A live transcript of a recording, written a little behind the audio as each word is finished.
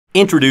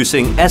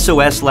Introducing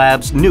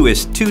SOSLAB's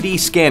newest 2D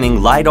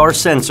scanning LiDAR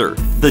sensor,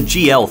 the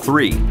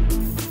GL-3.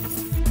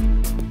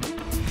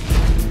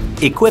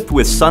 Equipped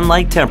with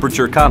sunlight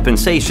temperature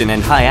compensation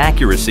and high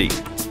accuracy,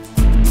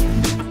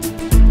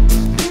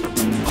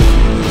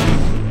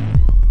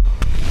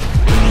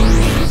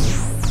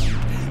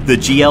 the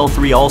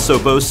GL-3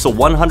 also boasts a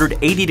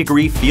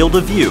 180-degree field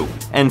of view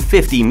and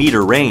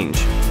 50-meter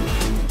range,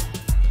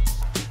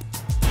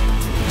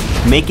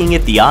 making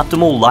it the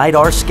optimal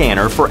LiDAR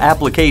scanner for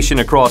application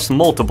across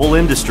multiple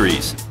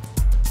industries,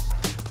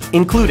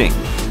 including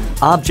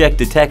object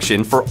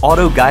detection for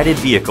auto-guided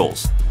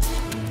vehicles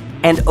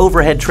and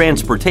overhead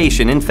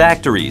transportation in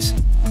factories,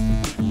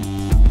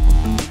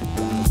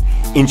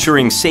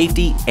 ensuring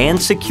safety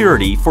and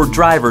security for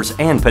drivers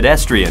and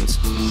pedestrians,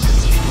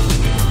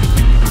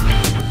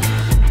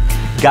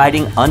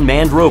 guiding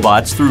unmanned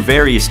robots through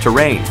various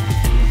terrain,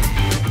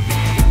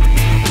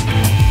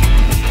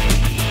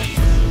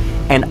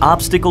 and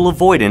obstacle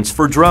avoidance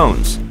for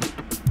drones.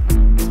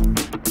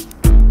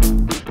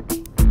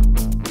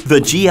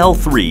 The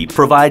GL-3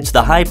 provides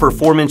the high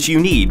performance you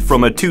need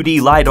from a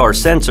 2D LiDAR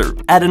sensor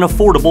at an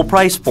affordable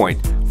price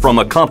point from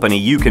a company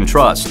you can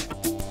trust.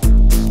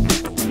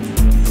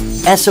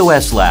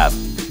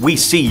 SOSLAB, we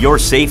see your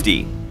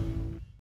safety.